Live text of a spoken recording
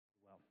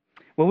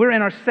Well, we're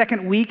in our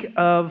second week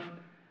of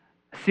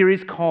a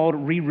series called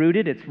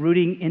Rerooted. It's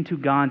rooting into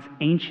God's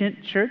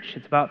ancient church.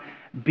 It's about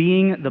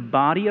being the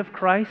body of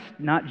Christ,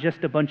 not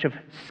just a bunch of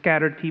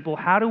scattered people.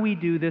 How do we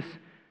do this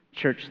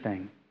church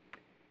thing?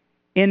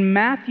 In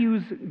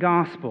Matthew's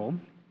gospel,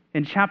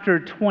 in chapter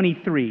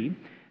 23,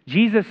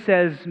 Jesus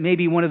says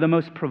maybe one of the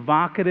most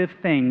provocative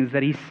things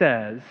that he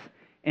says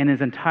in his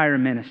entire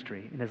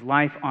ministry, in his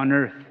life on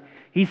earth.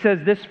 He says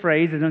this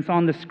phrase, and it's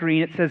on the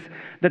screen. It says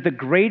that the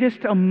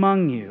greatest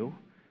among you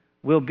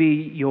will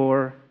be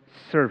your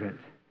servant.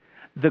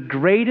 The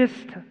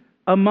greatest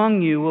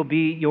among you will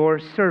be your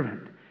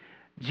servant.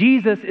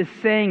 Jesus is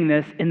saying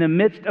this in the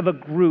midst of a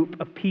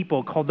group of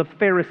people called the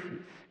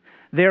Pharisees.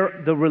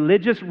 They're the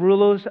religious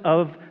rulers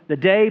of the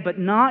day, but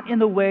not in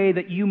the way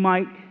that you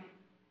might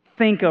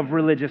think of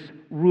religious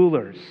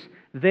rulers.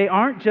 They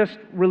aren't just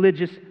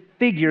religious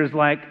figures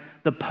like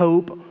the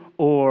Pope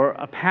or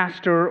a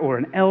pastor or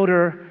an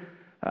elder.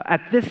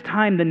 At this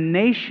time, the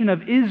nation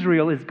of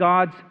Israel is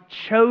God's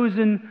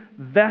chosen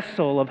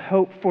vessel of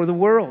hope for the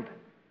world.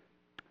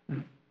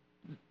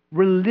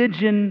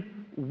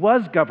 Religion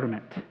was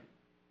government,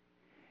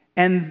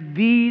 and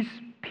these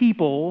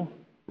people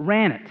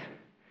ran it.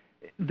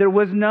 There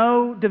was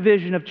no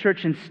division of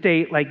church and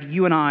state like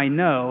you and I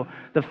know.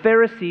 The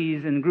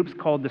Pharisees and groups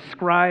called the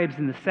scribes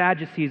and the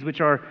Sadducees, which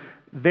are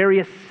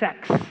various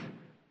sects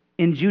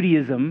in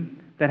Judaism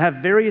that have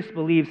various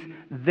beliefs,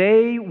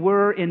 they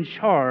were in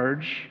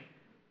charge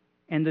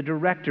and the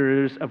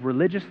directors of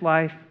religious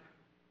life,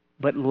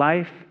 but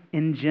life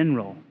in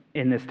general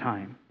in this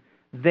time.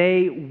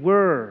 They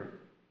were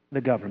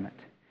the government.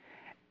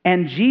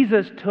 And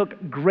Jesus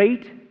took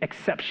great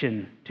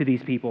exception to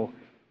these people.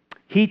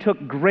 He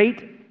took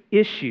great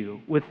issue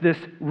with this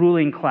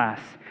ruling class.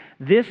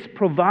 This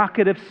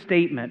provocative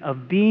statement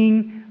of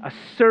being a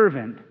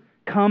servant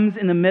comes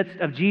in the midst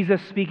of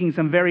Jesus speaking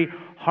some very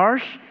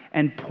harsh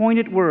and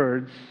pointed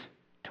words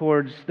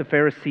towards the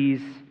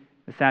Pharisees,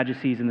 the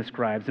Sadducees, and the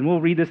scribes. And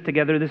we'll read this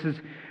together. This is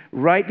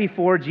right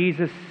before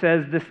Jesus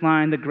says this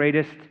line, the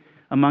greatest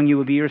among you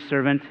will be your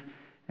servant.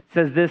 It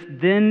says this,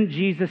 then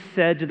Jesus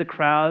said to the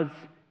crowds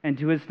and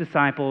to his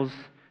disciples,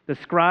 the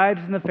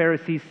scribes and the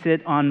Pharisees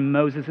sit on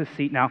Moses'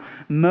 seat. Now,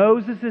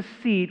 Moses'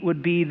 seat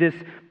would be this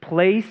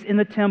place in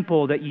the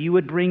temple that you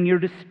would bring your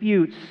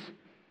disputes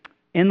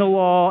in the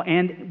law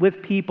and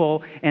with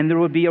people, and there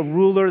would be a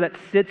ruler that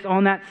sits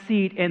on that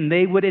seat, and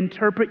they would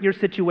interpret your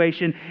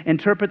situation,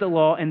 interpret the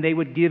law, and they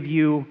would give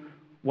you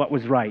what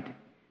was right.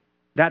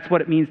 That's what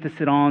it means to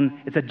sit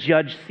on. It's a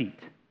judge seat.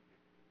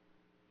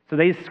 So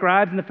these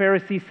scribes and the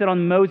Pharisees sit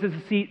on Moses'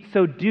 seat,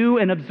 so do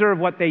and observe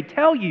what they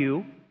tell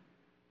you,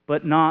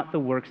 but not the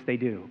works they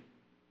do.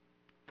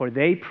 For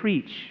they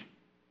preach,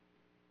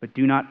 but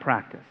do not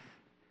practice.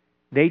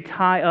 They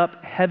tie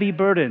up heavy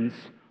burdens,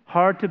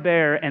 hard to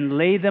bear, and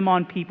lay them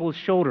on people's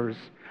shoulders,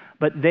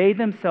 but they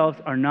themselves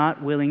are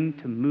not willing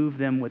to move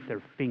them with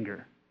their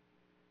finger.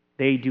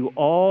 They do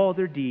all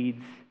their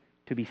deeds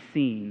to be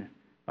seen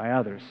by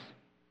others.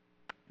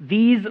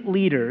 These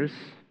leaders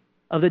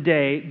of the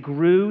day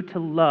grew to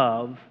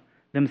love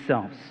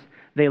themselves.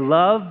 They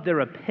loved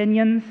their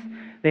opinions.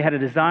 They had a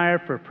desire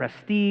for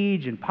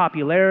prestige and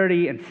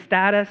popularity and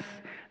status.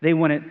 They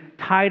wanted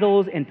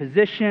titles and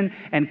position,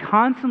 and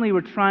constantly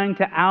were trying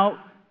to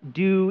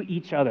outdo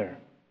each other,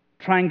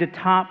 trying to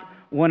top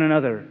one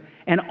another.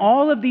 And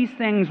all of these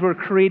things were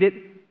created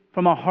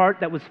from a heart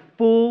that was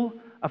full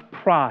of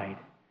pride,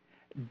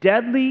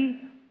 deadly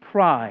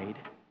pride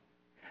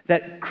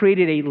that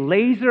created a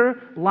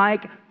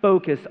laser-like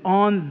focus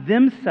on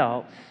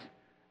themselves,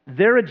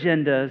 their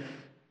agendas,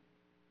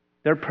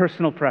 their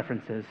personal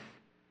preferences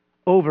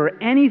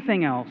over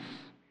anything else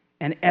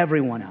and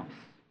everyone else.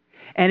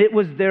 And it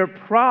was their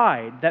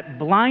pride that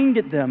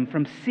blinded them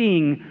from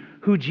seeing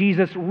who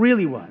Jesus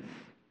really was.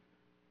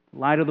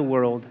 Light of the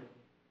world,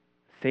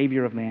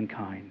 Savior of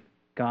mankind,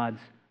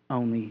 God's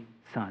only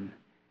Son.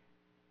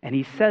 And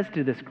he says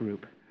to this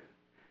group,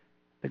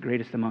 the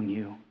greatest among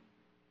you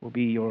will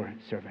be your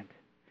servant.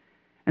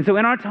 And so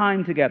in our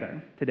time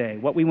together today,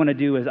 what we want to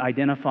do is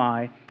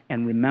identify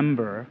and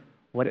remember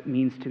what it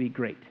means to be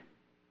great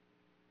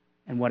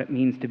and what it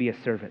means to be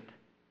a servant.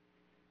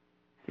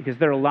 Because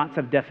there are lots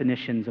of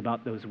definitions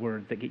about those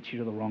words that get you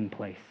to the wrong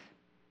place.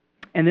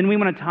 And then we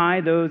want to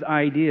tie those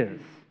ideas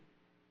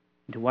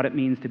into what it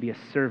means to be a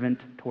servant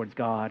towards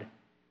God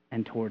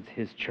and towards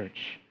his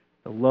church,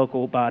 the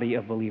local body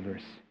of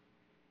believers.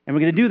 And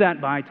we're going to do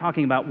that by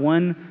talking about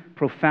one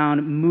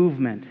profound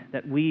movement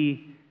that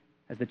we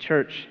as the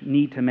church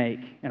need to make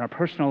in our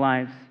personal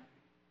lives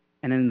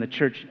and in the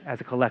church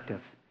as a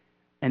collective.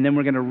 And then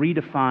we're going to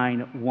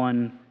redefine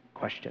one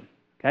question.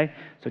 Okay?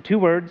 So 2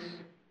 words,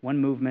 one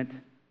movement,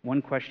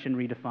 one question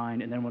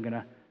redefined, and then we're going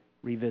to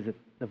revisit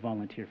the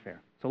volunteer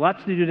fair. So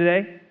lots to do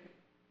today.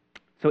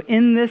 So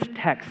in this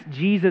text,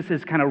 Jesus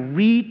is kind of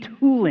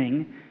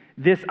retooling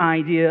this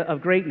idea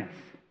of greatness.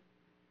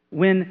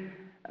 When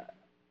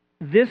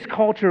this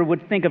culture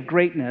would think of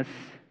greatness,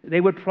 They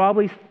would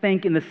probably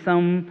think in the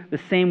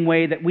same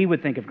way that we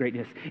would think of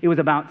greatness. It was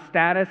about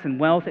status and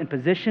wealth and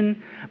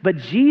position. But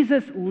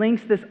Jesus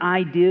links this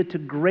idea to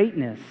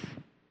greatness.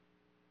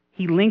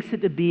 He links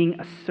it to being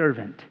a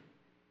servant.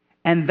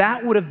 And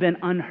that would have been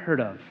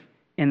unheard of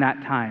in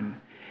that time.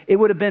 It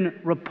would have been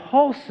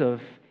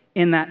repulsive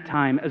in that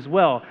time as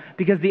well,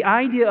 because the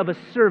idea of a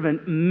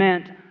servant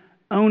meant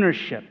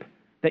ownership,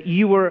 that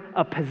you were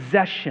a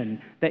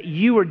possession, that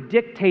you were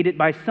dictated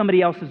by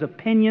somebody else's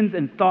opinions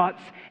and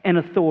thoughts and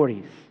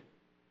authorities.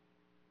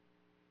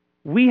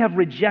 We have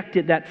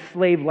rejected that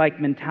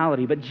slave-like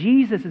mentality, but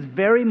Jesus is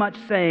very much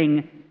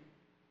saying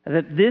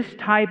that this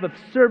type of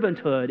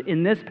servanthood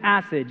in this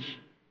passage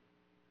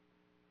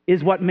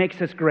is what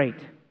makes us great.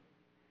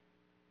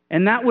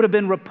 And that would have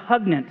been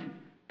repugnant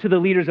to the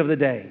leaders of the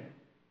day.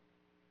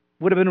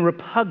 Would have been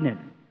repugnant.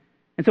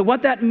 And so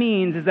what that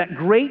means is that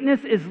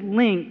greatness is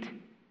linked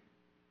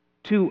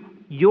to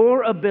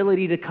your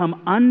ability to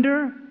come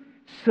under,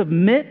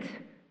 submit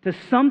to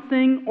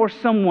something or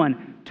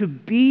someone, to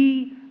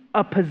be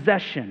a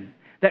possession.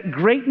 That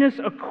greatness,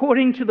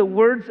 according to the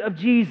words of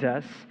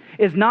Jesus,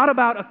 is not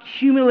about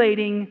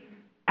accumulating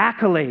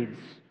accolades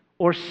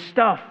or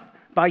stuff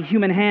by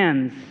human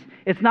hands.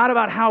 It's not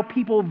about how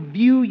people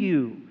view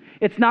you.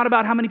 It's not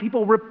about how many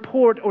people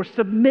report or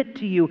submit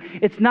to you.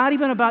 It's not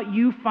even about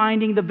you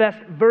finding the best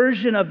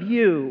version of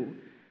you.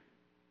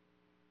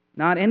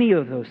 Not any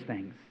of those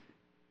things.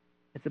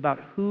 It's about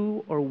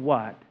who or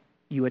what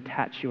you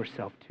attach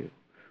yourself to.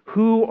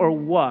 Who or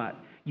what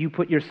you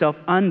put yourself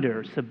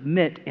under,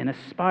 submit, and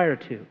aspire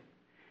to.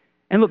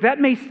 And look,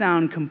 that may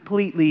sound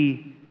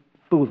completely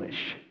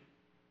foolish.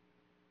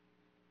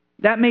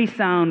 That may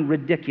sound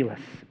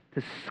ridiculous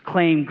to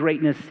claim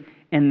greatness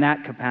in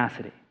that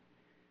capacity.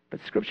 But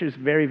Scripture is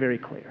very, very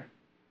clear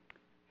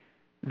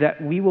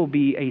that we will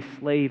be a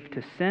slave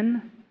to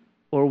sin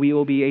or we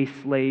will be a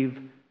slave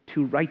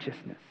to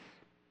righteousness.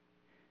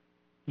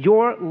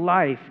 Your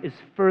life is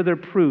further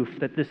proof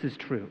that this is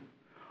true.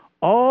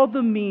 All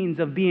the means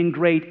of being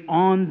great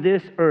on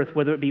this earth,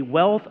 whether it be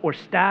wealth or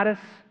status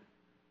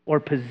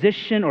or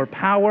position or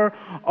power,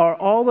 are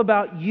all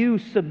about you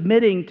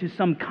submitting to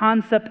some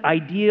concept,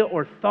 idea,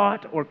 or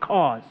thought or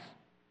cause.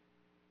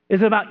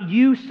 It's about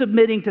you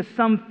submitting to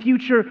some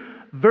future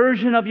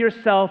version of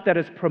yourself that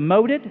is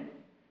promoted,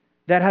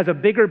 that has a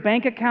bigger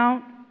bank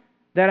account,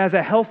 that has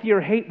a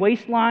healthier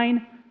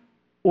waistline,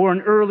 or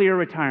an earlier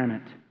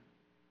retirement.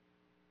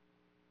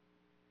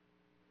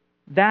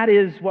 That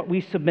is what we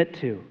submit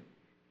to.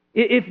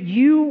 If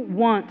you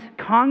want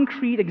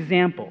concrete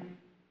example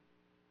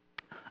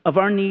of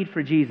our need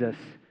for Jesus,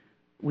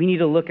 we need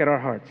to look at our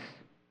hearts.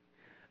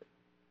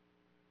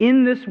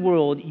 In this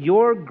world,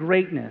 your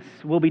greatness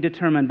will be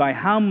determined by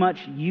how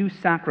much you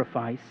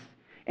sacrifice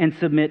and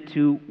submit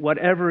to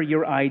whatever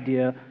your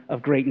idea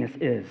of greatness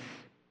is.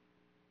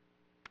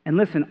 And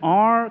listen,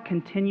 our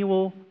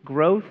continual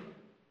growth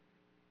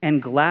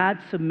and glad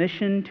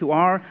submission to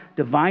our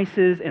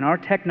devices and our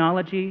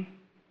technology,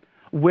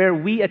 where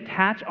we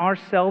attach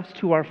ourselves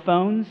to our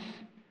phones,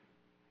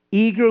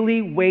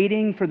 eagerly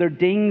waiting for their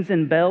dings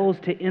and bells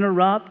to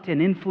interrupt and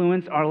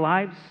influence our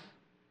lives,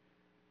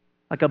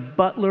 like a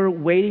butler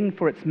waiting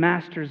for its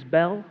master's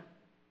bell,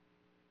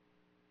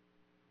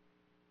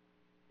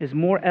 is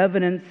more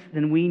evidence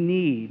than we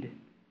need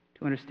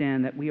to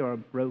understand that we are a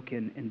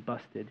broken and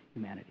busted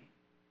humanity.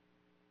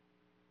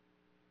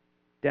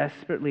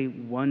 Desperately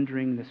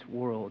wandering this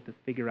world to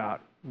figure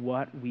out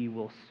what we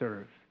will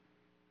serve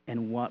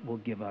and what will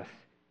give us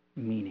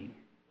meaning.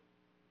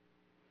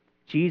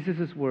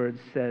 Jesus' words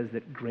says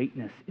that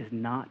greatness is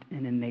not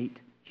an innate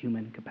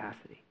human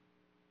capacity.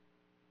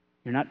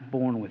 You're not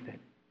born with it.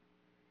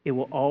 It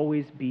will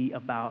always be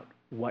about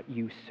what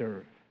you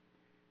serve.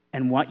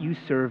 And what you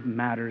serve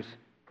matters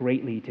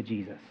greatly to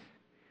Jesus.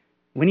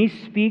 When he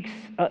speaks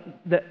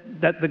that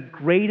the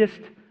greatest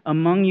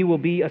among you will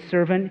be a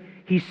servant,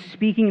 he's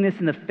speaking this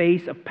in the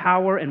face of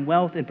power and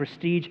wealth and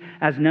prestige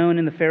as known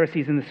in the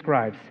Pharisees and the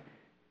scribes.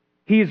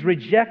 He is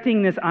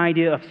rejecting this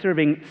idea of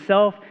serving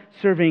self,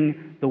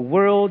 serving the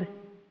world.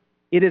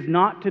 It is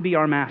not to be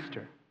our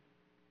master.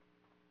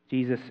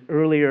 Jesus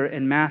earlier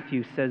in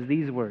Matthew says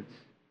these words,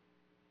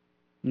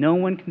 "No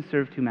one can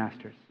serve two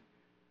masters,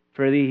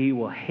 for either he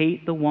will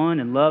hate the one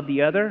and love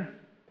the other,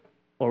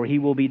 or he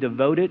will be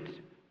devoted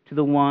to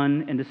the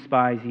one and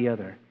despise the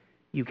other.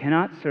 You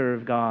cannot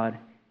serve God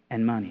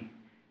and money."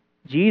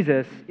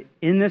 Jesus,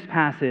 in this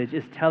passage,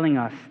 is telling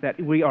us that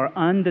we are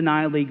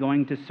undeniably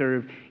going to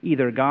serve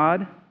either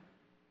God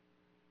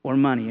or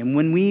money. And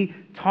when we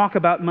talk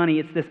about money,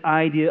 it's this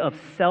idea of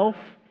self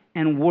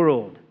and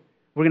world.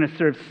 We're going to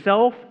serve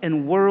self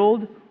and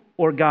world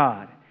or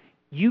God.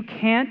 You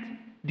can't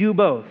do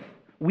both.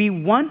 We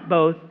want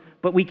both,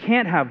 but we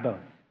can't have both.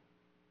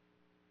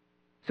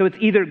 So it's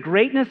either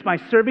greatness by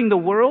serving the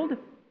world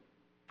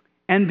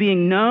and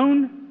being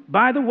known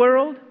by the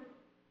world,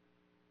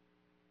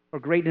 or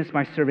greatness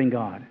by serving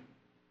God.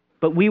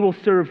 But we will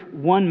serve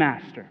one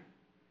master,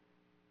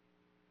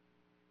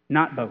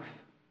 not both.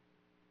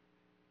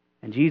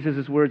 And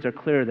Jesus' words are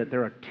clear that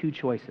there are two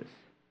choices.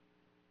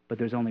 but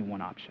there's only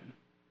one option.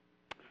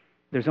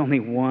 There's only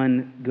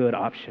one good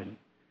option.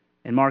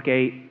 In Mark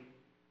 8,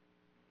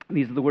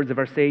 these are the words of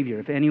our Savior.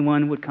 If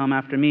anyone would come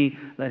after me,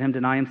 let him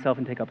deny himself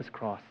and take up his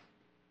cross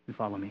and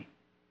follow me.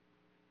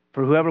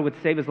 For whoever would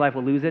save his life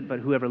will lose it, but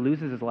whoever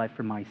loses his life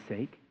for my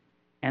sake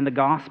and the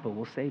gospel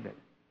will save it.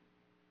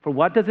 For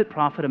what does it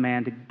profit a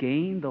man to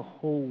gain the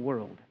whole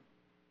world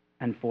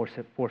and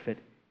forfeit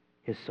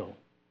his soul?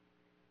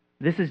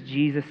 This is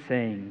Jesus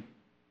saying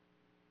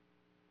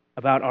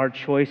about our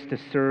choice to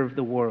serve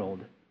the world,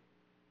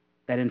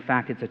 that in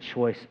fact it's a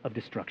choice of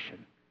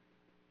destruction,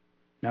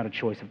 not a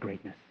choice of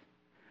greatness.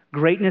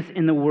 Greatness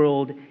in the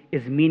world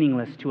is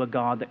meaningless to a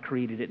God that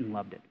created it and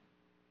loved it.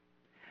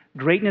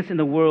 Greatness in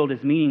the world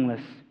is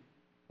meaningless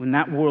when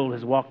that world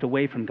has walked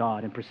away from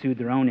God and pursued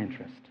their own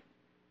interest.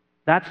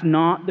 That's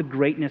not the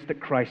greatness that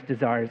Christ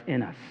desires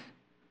in us.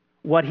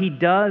 What he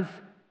does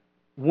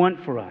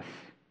want for us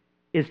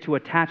is to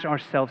attach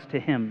ourselves to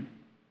him.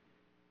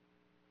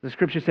 The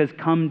scripture says,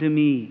 "Come to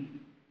me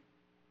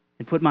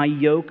and put my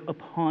yoke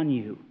upon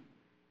you."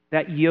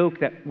 That yoke,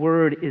 that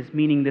word, is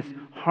meaning this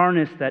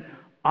harness that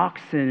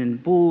oxen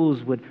and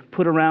bulls would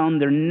put around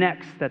their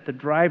necks that the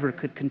driver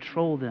could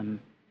control them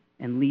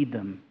and lead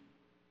them.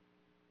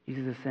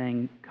 Jesus is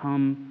saying,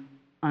 come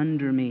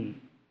under me,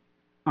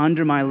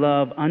 under my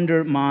love,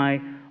 under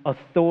my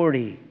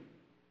authority.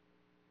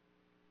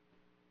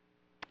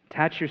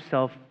 Attach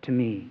yourself to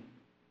me.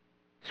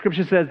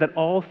 Scripture says that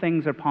all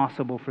things are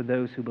possible for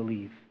those who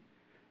believe.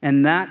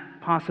 And that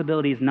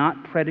possibility is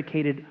not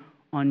predicated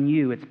on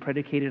you. It's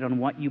predicated on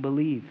what you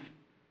believe.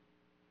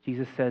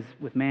 Jesus says,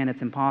 with man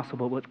it's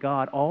impossible, but with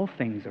God all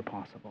things are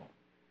possible.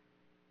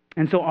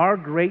 And so our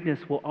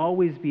greatness will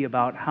always be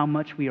about how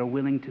much we are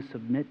willing to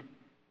submit,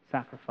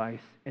 sacrifice,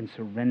 and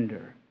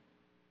surrender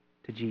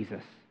to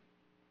Jesus.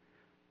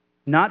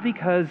 Not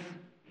because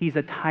he's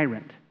a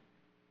tyrant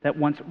that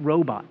wants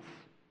robots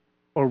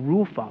or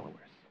rule followers,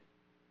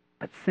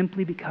 but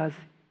simply because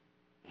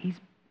he's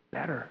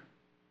better.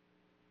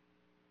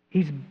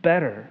 He's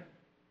better.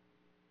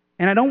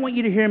 And I don't want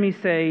you to hear me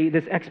say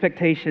this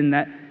expectation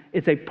that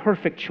it's a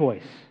perfect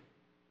choice,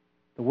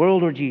 the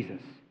world or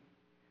Jesus,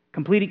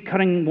 completely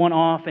cutting one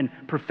off and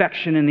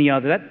perfection in the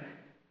other.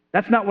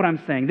 That's not what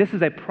I'm saying. This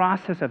is a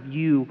process of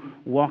you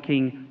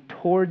walking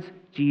towards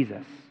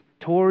Jesus,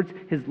 towards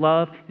his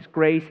love, his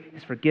grace,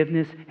 his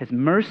forgiveness, his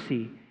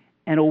mercy,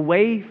 and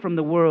away from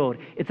the world.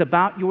 It's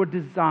about your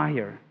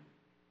desire.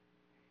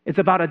 It's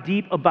about a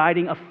deep,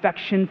 abiding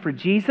affection for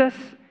Jesus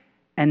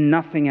and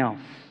nothing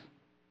else.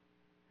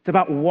 It's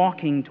about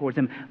walking towards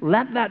him.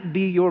 Let that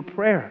be your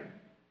prayer.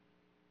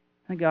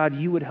 Thank God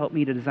you would help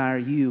me to desire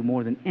you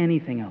more than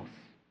anything else.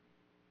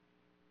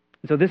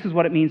 And so this is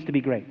what it means to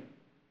be great.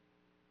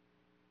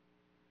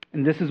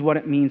 And this is what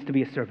it means to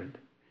be a servant.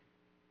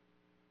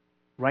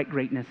 Right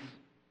greatness,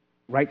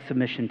 right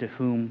submission to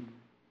whom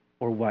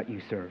or what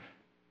you serve.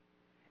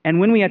 And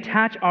when we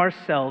attach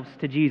ourselves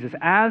to Jesus,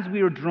 as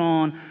we are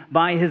drawn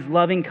by his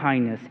loving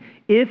kindness,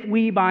 if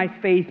we by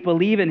faith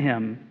believe in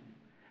him,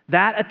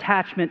 that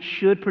attachment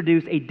should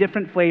produce a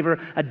different flavor,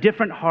 a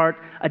different heart,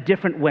 a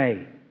different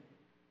way.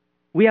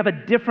 We have a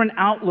different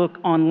outlook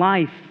on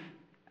life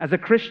as a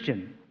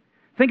Christian.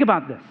 Think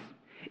about this.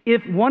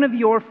 If one of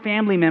your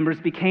family members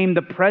became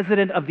the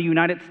President of the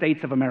United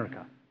States of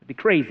America, it'd be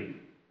crazy.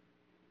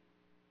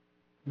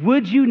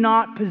 Would you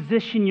not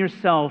position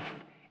yourself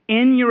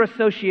in your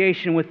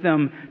association with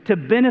them to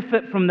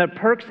benefit from their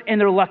perks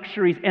and their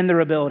luxuries and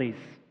their abilities?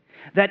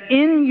 That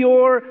in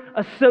your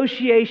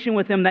association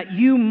with them, that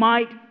you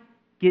might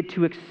get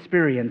to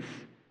experience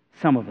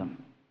some of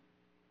them.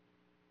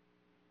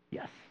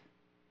 Yes.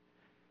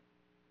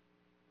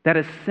 That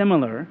is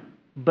similar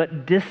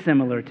but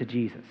dissimilar to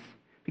Jesus.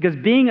 Because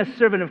being a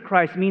servant of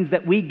Christ means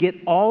that we get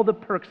all the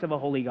perks of a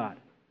holy God.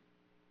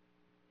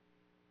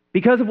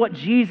 Because of what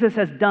Jesus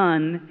has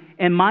done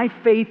and my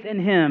faith in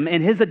him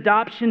and his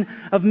adoption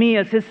of me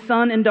as his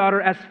son and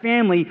daughter, as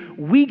family,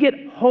 we get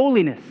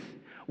holiness.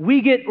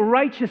 We get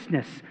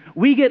righteousness.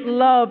 We get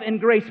love and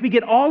grace. We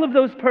get all of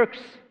those perks.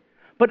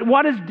 But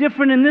what is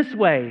different in this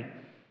way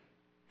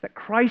is that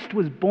Christ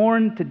was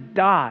born to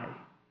die.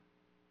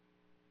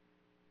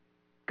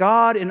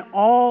 God, in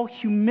all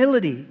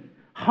humility,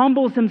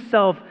 humbles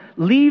himself,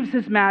 leaves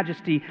his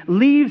majesty,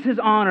 leaves his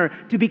honor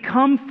to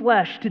become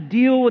flesh to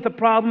deal with the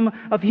problem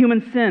of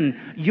human sin.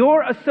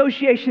 Your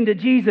association to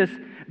Jesus,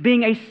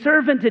 being a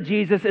servant to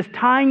Jesus, is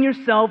tying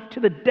yourself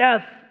to the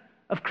death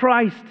of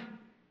Christ.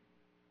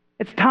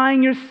 It's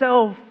tying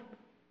yourself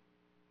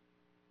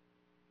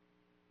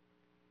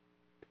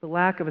to the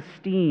lack of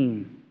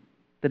esteem,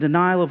 the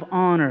denial of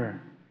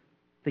honor,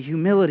 the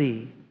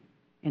humility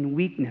and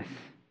weakness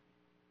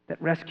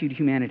that rescued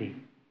humanity.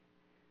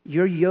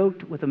 You're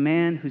yoked with a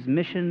man whose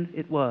mission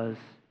it was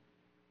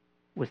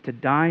to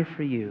die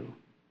for you,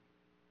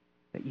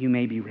 that you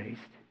may be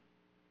raised.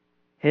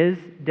 His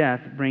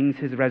death brings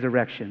his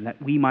resurrection, that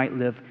we might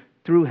live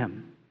through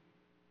him.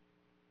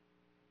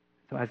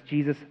 So as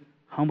Jesus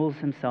humbles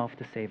himself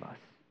to save us,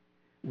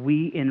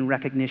 we, in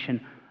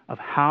recognition of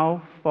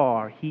how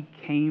far he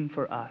came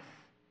for us,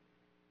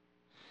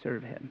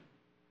 serve him.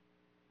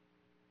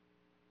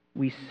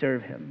 We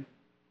serve him.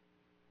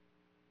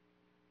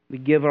 We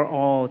give our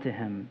all to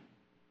him.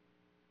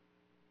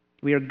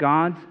 We are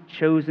God's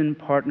chosen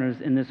partners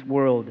in this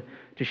world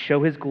to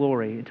show his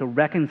glory and to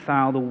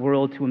reconcile the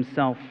world to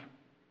himself.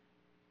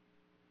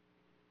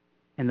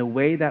 And the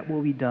way that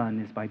will be done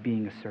is by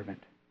being a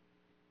servant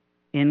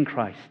in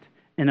Christ,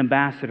 an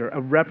ambassador,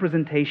 a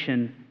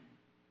representation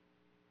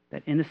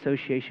that in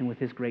association with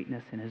his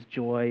greatness and his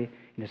joy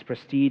and his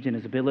prestige and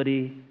his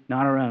ability,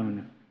 not our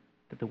own,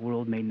 that the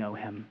world may know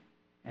him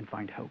and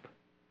find hope.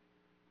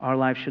 Our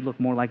lives should look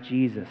more like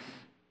Jesus,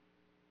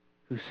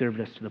 who served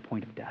us to the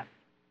point of death.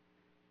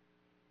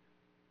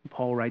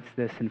 Paul writes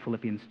this in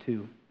Philippians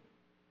 2.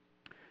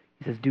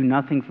 He says, "Do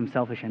nothing from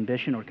selfish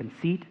ambition or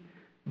conceit,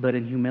 but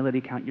in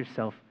humility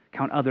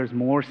count others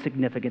more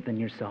significant than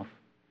yourself."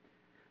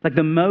 Like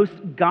the most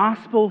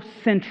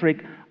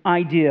gospel-centric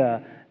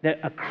idea that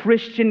a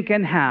Christian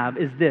can have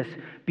is this: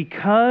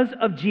 because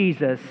of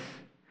Jesus,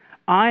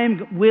 I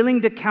am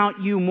willing to count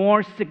you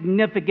more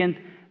significant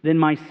than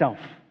myself.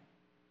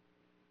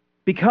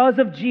 Because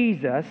of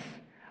Jesus,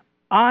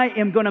 I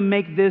am going to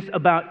make this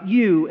about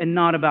you and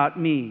not about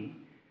me.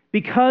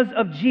 Because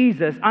of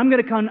Jesus, I'm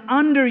going to come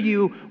under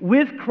you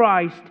with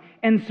Christ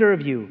and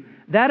serve you.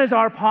 That is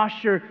our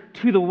posture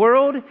to the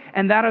world,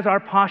 and that is our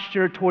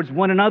posture towards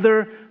one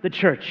another, the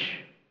church.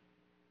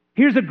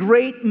 Here's a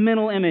great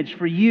mental image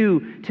for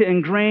you to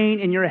ingrain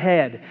in your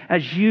head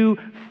as you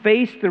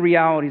face the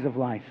realities of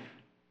life.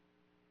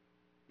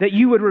 That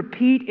you would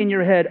repeat in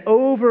your head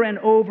over and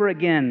over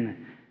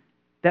again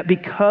that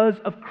because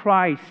of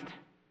Christ,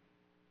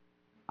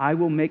 I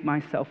will make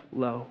myself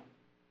low.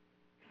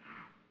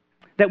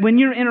 That when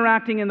you're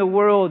interacting in the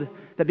world,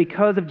 that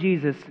because of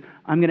Jesus,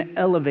 I'm going to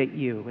elevate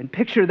you. And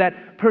picture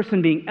that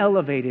person being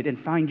elevated and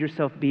find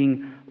yourself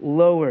being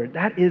lowered.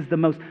 That is the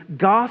most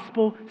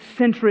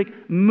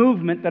gospel-centric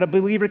movement that a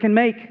believer can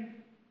make.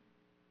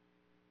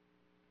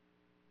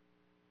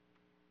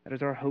 That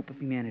is our hope of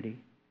humanity.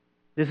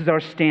 This is our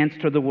stance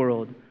toward the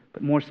world,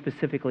 but more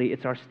specifically,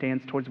 it's our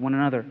stance towards one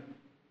another.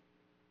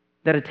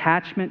 That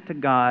attachment to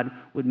God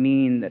would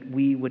mean that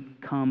we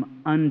would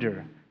come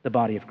under the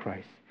body of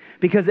Christ.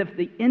 Because at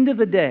the end of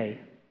the day,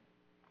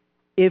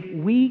 if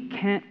we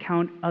can't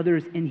count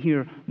others in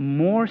here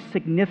more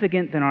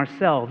significant than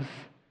ourselves,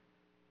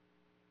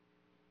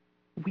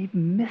 we've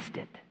missed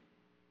it.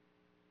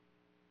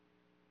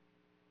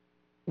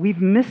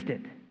 We've missed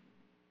it.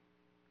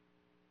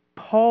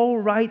 Paul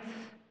writes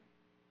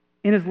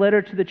in his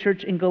letter to the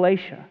church in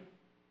Galatia,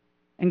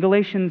 in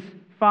Galatians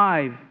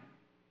 5,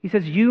 he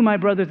says, "You, my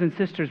brothers and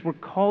sisters, were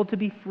called to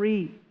be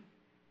free,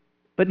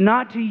 but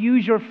not to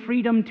use your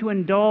freedom to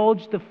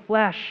indulge the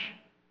flesh.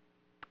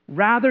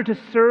 Rather to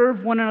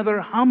serve one another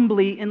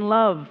humbly in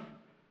love.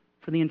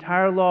 For the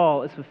entire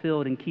law is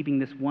fulfilled in keeping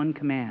this one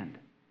command: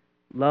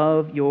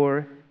 love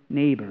your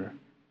neighbor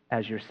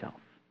as yourself."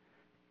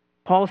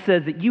 Paul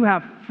says that you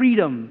have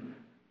freedom.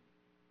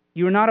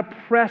 You are not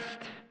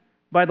oppressed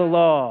by the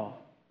law.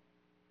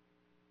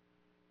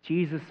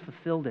 Jesus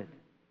fulfilled it.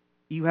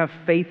 You have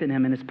faith in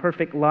him and his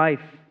perfect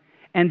life.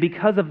 And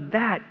because of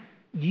that,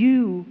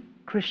 you,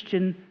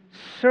 Christian,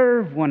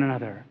 serve one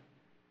another.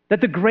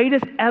 That the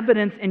greatest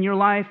evidence in your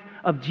life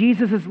of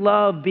Jesus'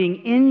 love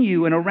being in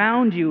you and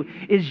around you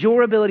is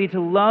your ability to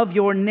love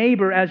your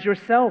neighbor as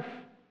yourself.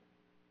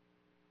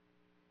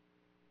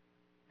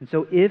 And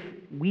so if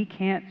we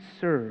can't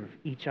serve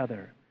each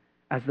other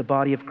as the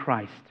body of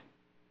Christ,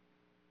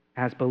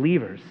 as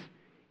believers,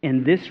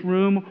 in this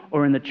room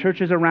or in the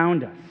churches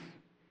around us,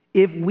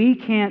 if we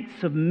can't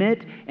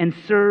submit and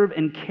serve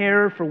and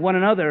care for one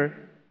another,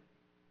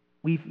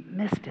 we've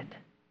missed it.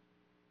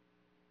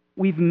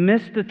 We've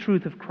missed the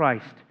truth of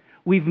Christ.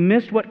 We've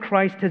missed what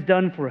Christ has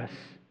done for us.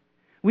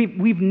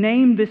 We've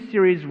named this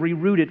series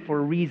Rerooted for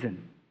a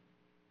reason.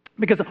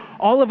 Because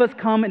all of us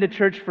come into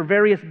church for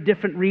various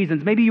different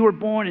reasons. Maybe you were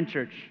born in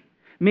church.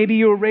 Maybe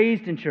you were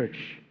raised in church.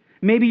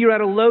 Maybe you're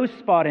at a low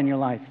spot in your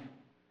life.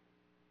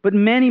 But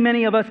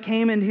many of us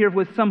came in here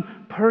with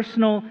some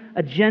personal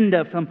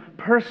agenda, some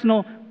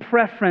personal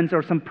preference,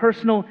 or some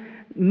personal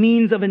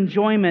means of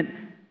enjoyment,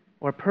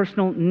 or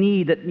personal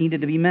need that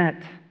needed to be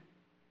met.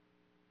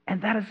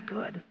 And that is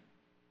good.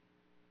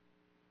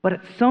 But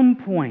at some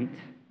point,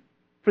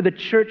 for the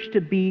church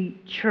to be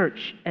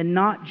church and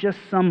not just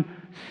some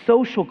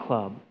social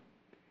club,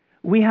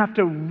 we have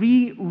to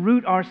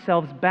reroot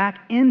ourselves back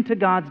into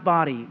God's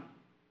body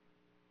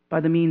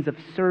by the means of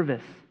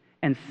service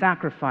and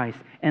sacrifice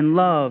and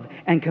love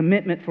and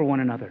commitment for one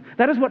another.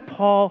 That is what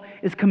Paul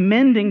is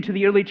commending to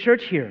the early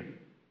church here.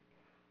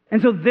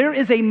 And so there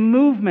is a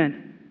movement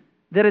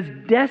that is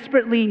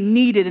desperately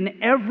needed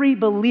in every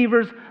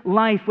believer's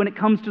life when it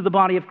comes to the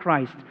body of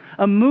Christ.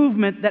 A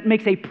movement that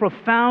makes a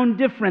profound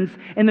difference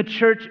in the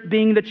church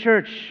being the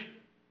church.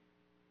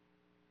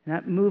 And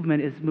that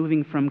movement is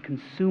moving from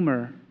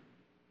consumer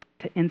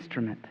to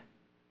instrument.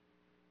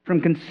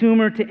 From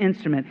consumer to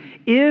instrument.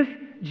 If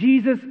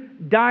Jesus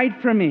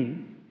died for me,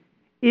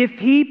 if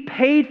he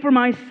paid for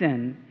my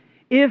sin,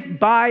 if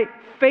by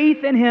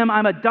faith in him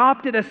I'm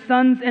adopted as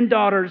sons and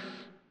daughters,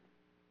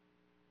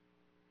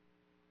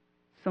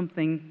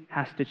 something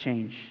has to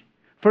change.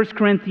 1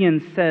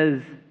 Corinthians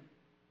says,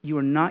 you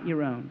are not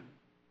your own.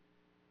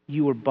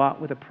 You were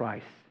bought with a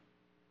price.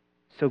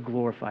 So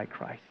glorify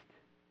Christ.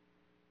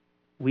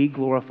 We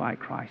glorify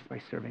Christ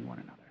by serving one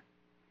another.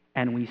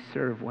 And we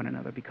serve one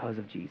another because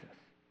of Jesus.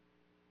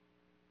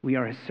 We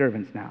are his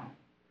servants now.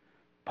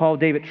 Paul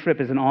David Tripp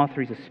is an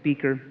author. He's a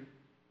speaker.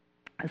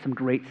 Has some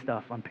great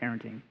stuff on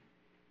parenting.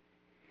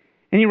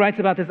 And he writes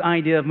about this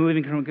idea of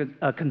moving from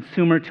a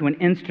consumer to an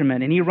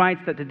instrument. And he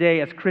writes that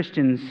today, as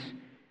Christians,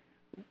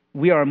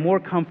 we are more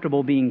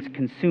comfortable being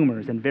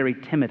consumers and very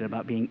timid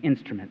about being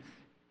instruments.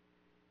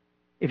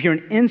 If you're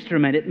an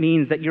instrument, it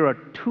means that you're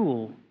a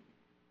tool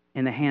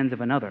in the hands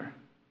of another.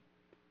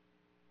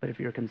 But if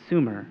you're a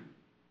consumer,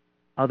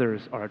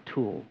 others are a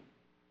tool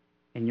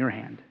in your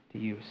hand to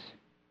use.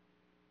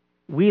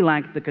 We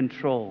like the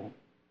control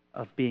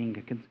of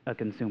being a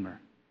consumer.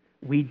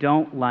 We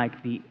don't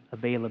like the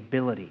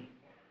availability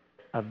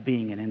of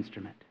being an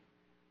instrument.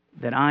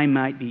 That I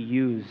might be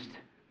used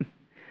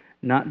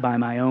not by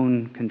my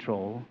own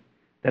control,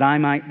 that I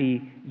might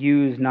be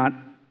used not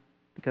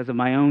because of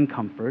my own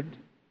comfort,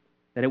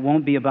 that it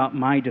won't be about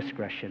my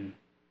discretion,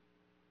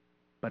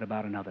 but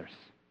about another's,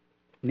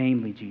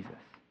 namely Jesus.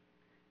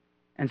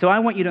 And so I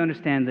want you to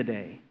understand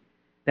today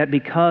that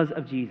because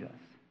of Jesus,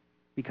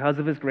 because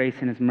of his grace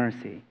and his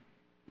mercy,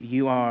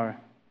 you are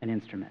an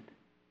instrument.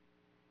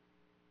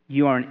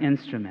 You are an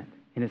instrument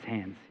in his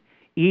hands.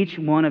 Each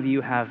one of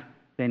you have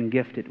been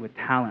gifted with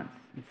talents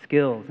and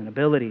skills and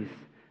abilities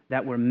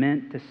that were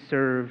meant to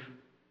serve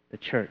the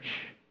church,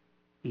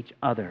 each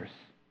other's,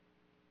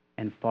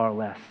 and far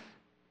less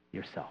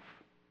yourself.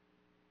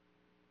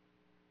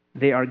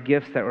 They are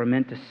gifts that were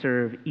meant to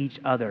serve each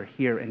other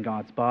here in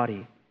God's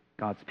body,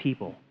 God's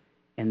people,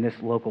 in this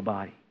local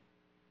body.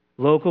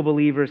 Local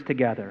believers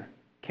together,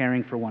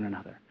 caring for one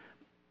another.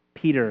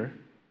 Peter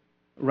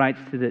writes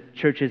to the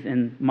churches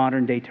in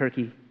modern-day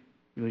Turkey,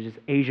 which is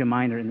Asia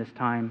Minor in this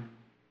time.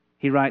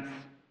 He writes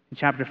in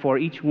chapter 4,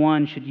 each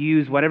one should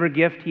use whatever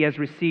gift he has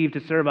received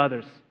to serve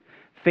others,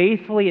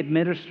 faithfully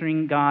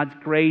administering God's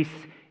grace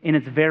in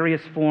its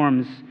various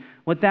forms.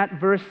 What that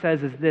verse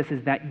says is this,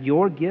 is that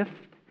your gift,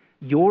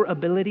 your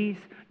abilities,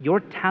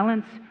 your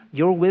talents,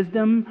 your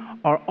wisdom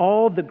are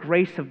all the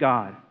grace of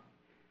God.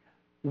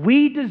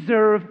 We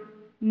deserve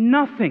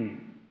nothing.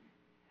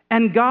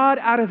 And God,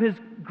 out of his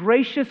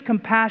gracious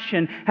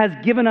compassion, has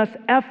given us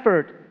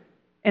effort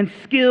and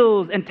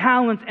skills and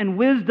talents and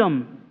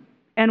wisdom.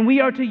 And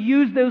we are to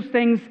use those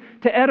things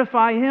to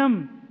edify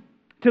him,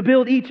 to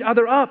build each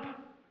other up.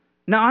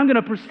 Now, I'm going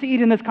to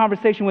proceed in this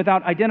conversation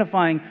without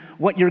identifying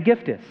what your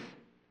gift is.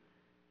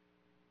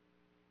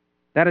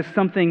 That is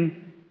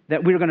something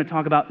that we're going to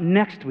talk about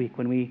next week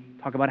when we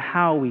talk about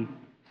how we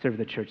serve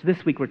the church.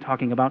 This week, we're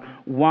talking about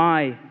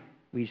why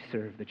we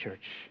serve the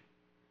church.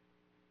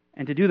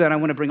 And to do that, I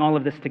want to bring all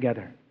of this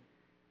together.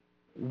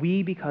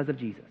 We, because of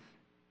Jesus,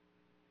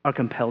 are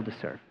compelled to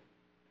serve.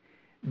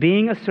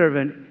 Being a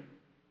servant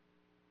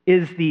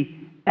is the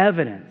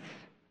evidence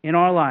in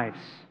our lives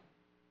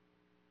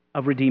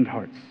of redeemed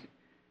hearts.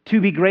 To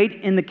be great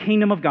in the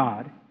kingdom of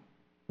God,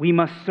 we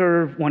must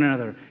serve one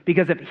another.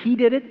 Because if he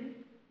did it,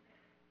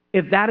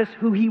 if that is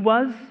who he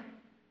was,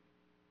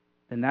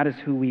 then that is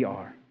who we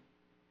are.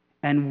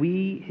 And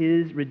we,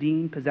 his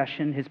redeemed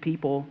possession, his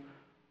people,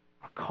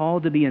 are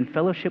called to be in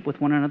fellowship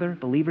with one another,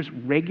 believers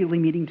regularly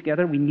meeting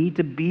together. We need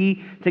to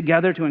be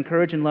together to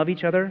encourage and love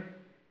each other.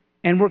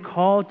 And we're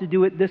called to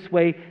do it this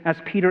way, as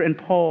Peter and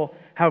Paul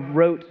have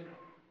wrote,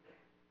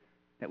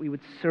 that we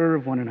would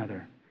serve one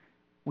another.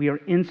 We are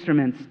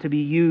instruments to be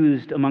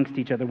used amongst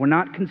each other. We're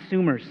not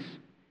consumers.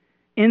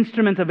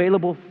 Instruments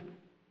available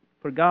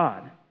for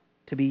God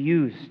to be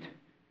used.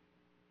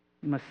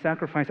 We must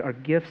sacrifice our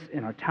gifts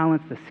and our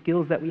talents, the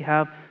skills that we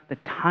have, the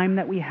time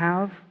that we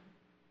have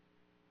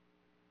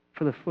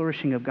for the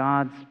flourishing of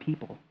God's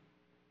people,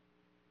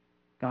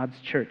 God's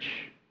church,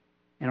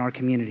 and our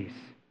communities.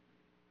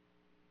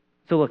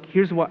 So look,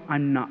 here's what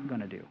I'm not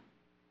going to do.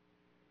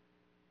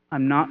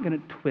 I'm not going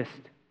to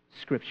twist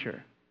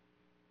Scripture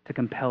to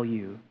compel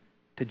you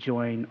to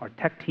join our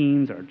tech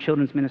teams, our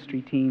children's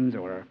ministry teams,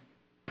 or our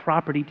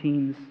property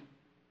teams.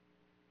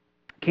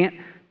 Can't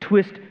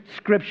twist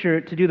Scripture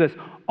to do this.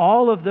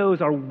 All of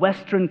those are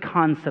Western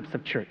concepts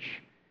of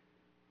church.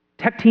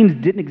 Tech teams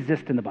didn't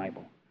exist in the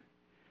Bible.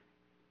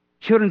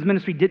 Children's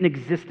ministry didn't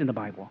exist in the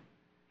Bible.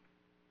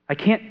 I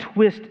can't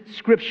twist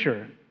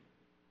Scripture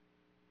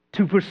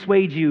to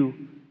persuade you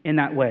in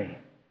that way.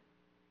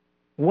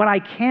 What I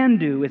can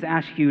do is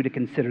ask you to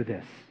consider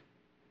this.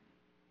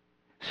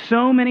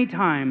 So many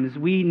times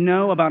we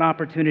know about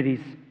opportunities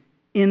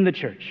in the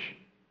church,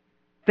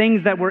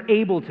 things that we're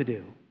able to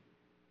do,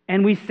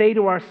 and we say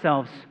to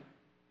ourselves,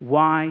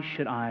 why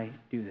should I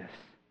do this?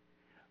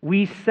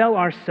 We sell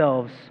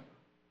ourselves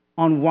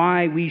on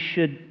why we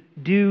should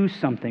do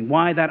something,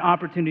 why that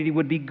opportunity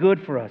would be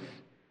good for us.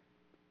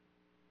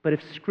 But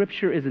if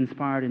Scripture is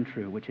inspired and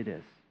true, which it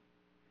is,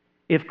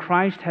 if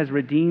Christ has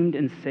redeemed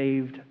and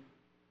saved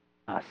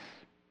us.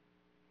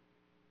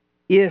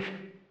 If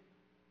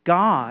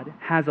God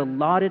has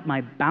allotted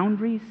my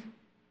boundaries,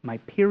 my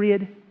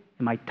period,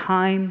 and my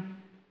time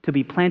to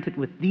be planted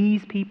with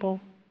these people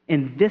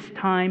in this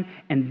time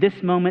and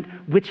this moment,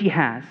 which He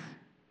has,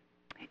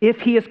 if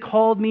He has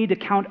called me to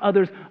count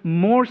others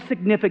more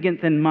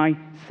significant than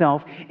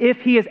myself, if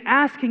He is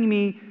asking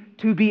me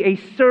to be a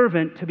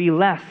servant, to be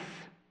less,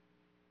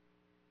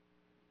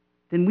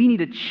 then we need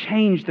to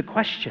change the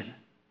question.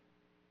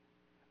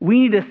 We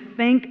need to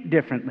think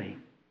differently.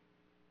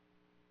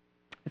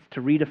 It's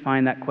to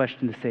redefine that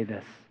question to say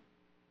this: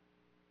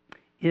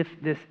 if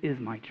this is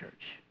my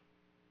church,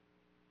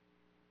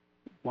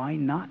 why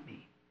not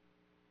me?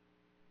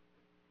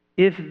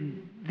 If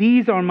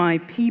these are my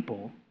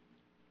people,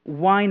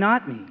 why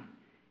not me?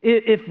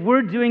 If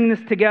we're doing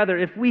this together,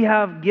 if we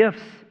have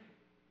gifts,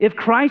 if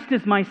Christ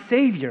is my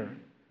Savior,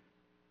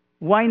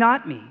 why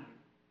not me?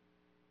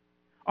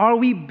 Are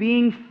we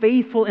being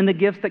faithful in the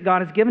gifts that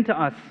God has given to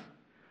us?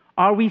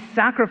 Are we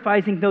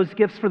sacrificing those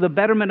gifts for the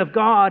betterment of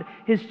God,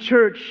 His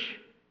church,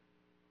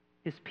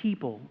 His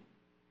people?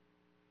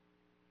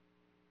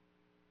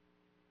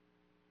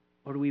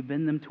 Or do we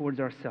bend them towards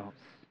ourselves?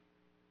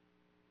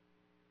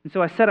 And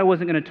so I said I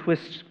wasn't going to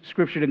twist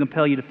Scripture to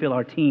compel you to fill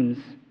our teams.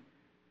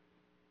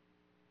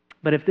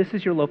 But if this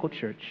is your local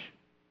church,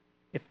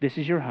 if this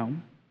is your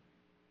home,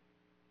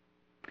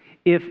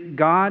 if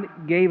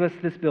God gave us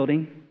this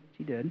building, which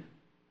He did,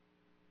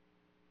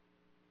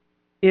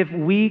 if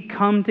we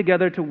come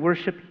together to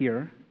worship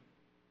here,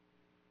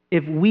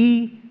 if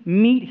we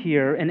meet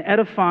here and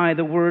edify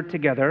the Word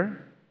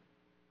together,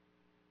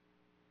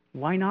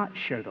 why not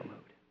share the load?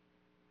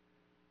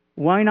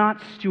 Why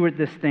not steward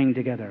this thing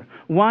together?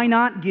 Why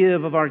not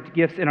give of our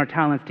gifts and our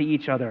talents to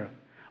each other?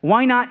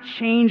 Why not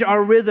change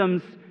our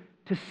rhythms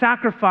to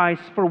sacrifice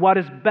for what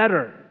is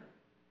better?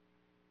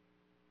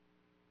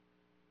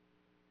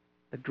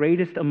 The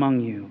greatest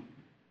among you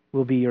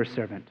will be your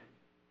servant.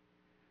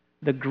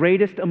 The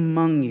greatest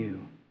among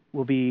you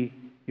will be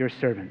your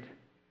servant.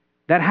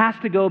 That has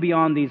to go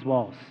beyond these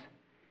walls.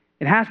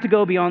 It has to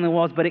go beyond the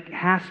walls, but it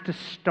has to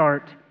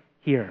start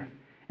here.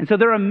 And so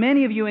there are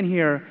many of you in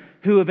here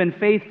who have been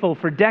faithful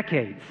for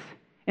decades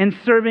in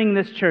serving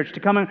this church,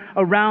 to come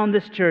around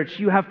this church.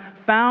 You have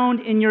found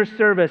in your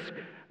service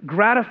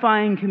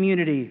gratifying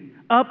community,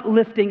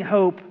 uplifting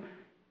hope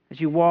as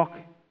you walk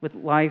with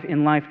life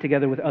in life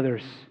together with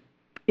others.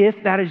 If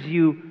that is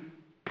you,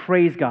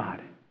 praise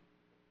God.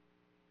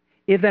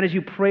 If that is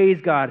you, praise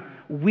God.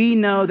 We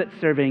know that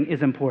serving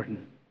is important.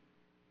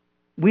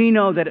 We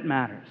know that it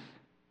matters.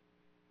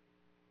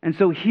 And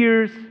so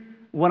here's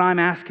what I'm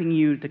asking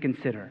you to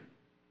consider.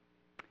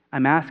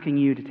 I'm asking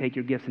you to take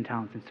your gifts and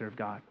talents and serve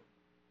God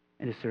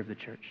and to serve the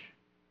church.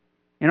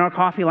 In our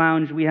coffee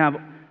lounge, we have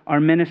our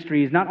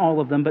ministries, not all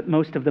of them, but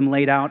most of them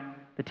laid out.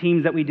 The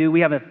teams that we do, we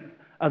have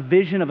a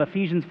vision of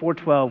Ephesians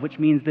 4:12, which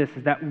means this,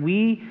 is that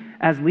we,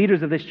 as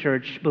leaders of this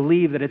church,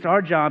 believe that it's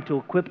our job to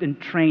equip and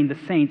train the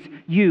saints,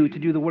 you, to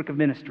do the work of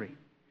ministry.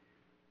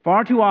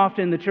 Far too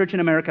often, the church in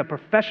America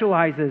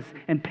professionalizes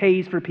and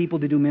pays for people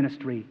to do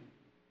ministry.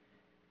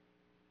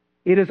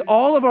 It is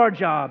all of our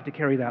job to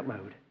carry that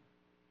load.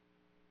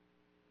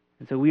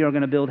 And so we are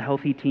going to build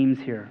healthy teams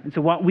here. And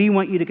so what we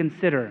want you to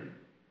consider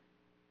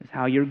is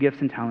how your gifts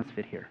and talents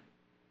fit here.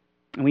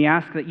 And we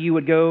ask that you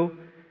would go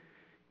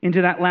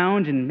into that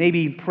lounge and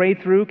maybe pray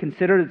through,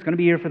 consider it's going to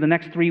be here for the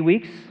next 3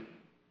 weeks,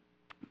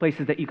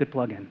 places that you could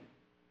plug in.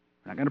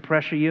 We're not going to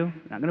pressure you.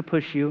 We're not going to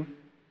push you.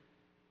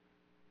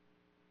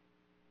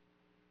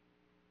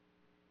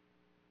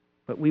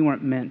 But we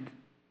weren't meant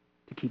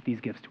to keep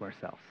these gifts to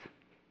ourselves.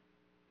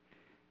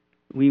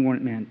 We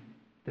weren't meant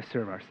to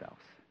serve ourselves.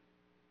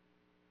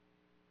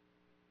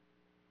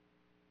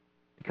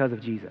 Because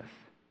of Jesus,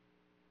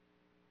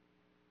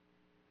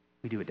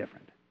 we do it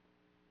different.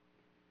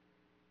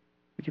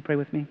 Would you pray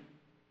with me?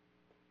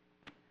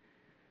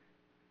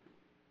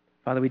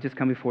 Father, we just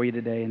come before you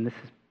today, and this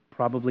is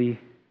probably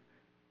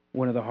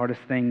one of the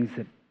hardest things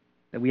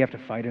that we have to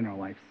fight in our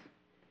lives.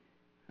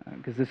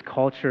 Because this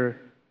culture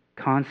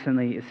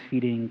constantly is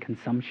feeding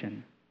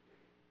consumption.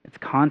 It's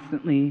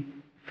constantly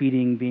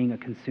feeding being a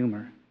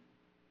consumer.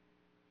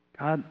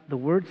 God, the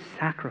word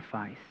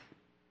sacrifice,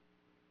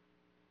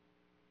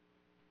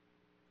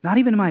 not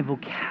even in my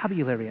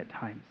vocabulary at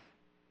times.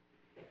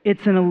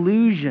 It's an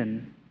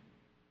illusion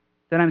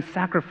that I'm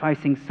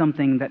sacrificing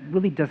something that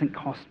really doesn't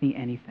cost me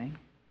anything.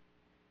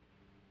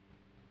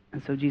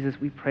 And so, Jesus,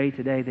 we pray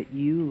today that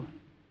you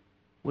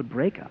would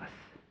break us.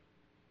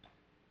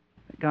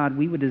 That, God,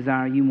 we would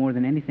desire you more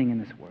than anything in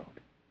this world.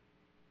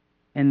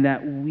 And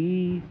that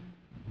we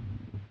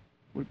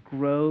would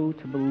grow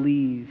to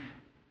believe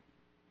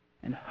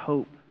and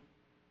hope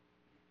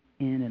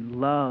in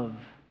and love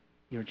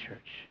your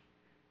church.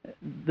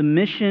 The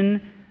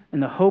mission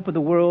and the hope of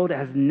the world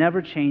has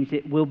never changed.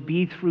 It will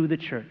be through the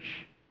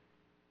church.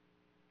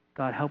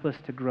 God, help us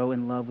to grow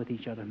in love with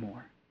each other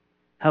more.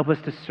 Help us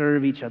to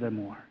serve each other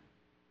more.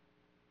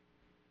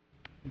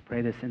 We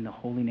pray this in the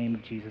holy name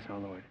of Jesus our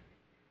Lord.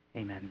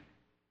 Amen.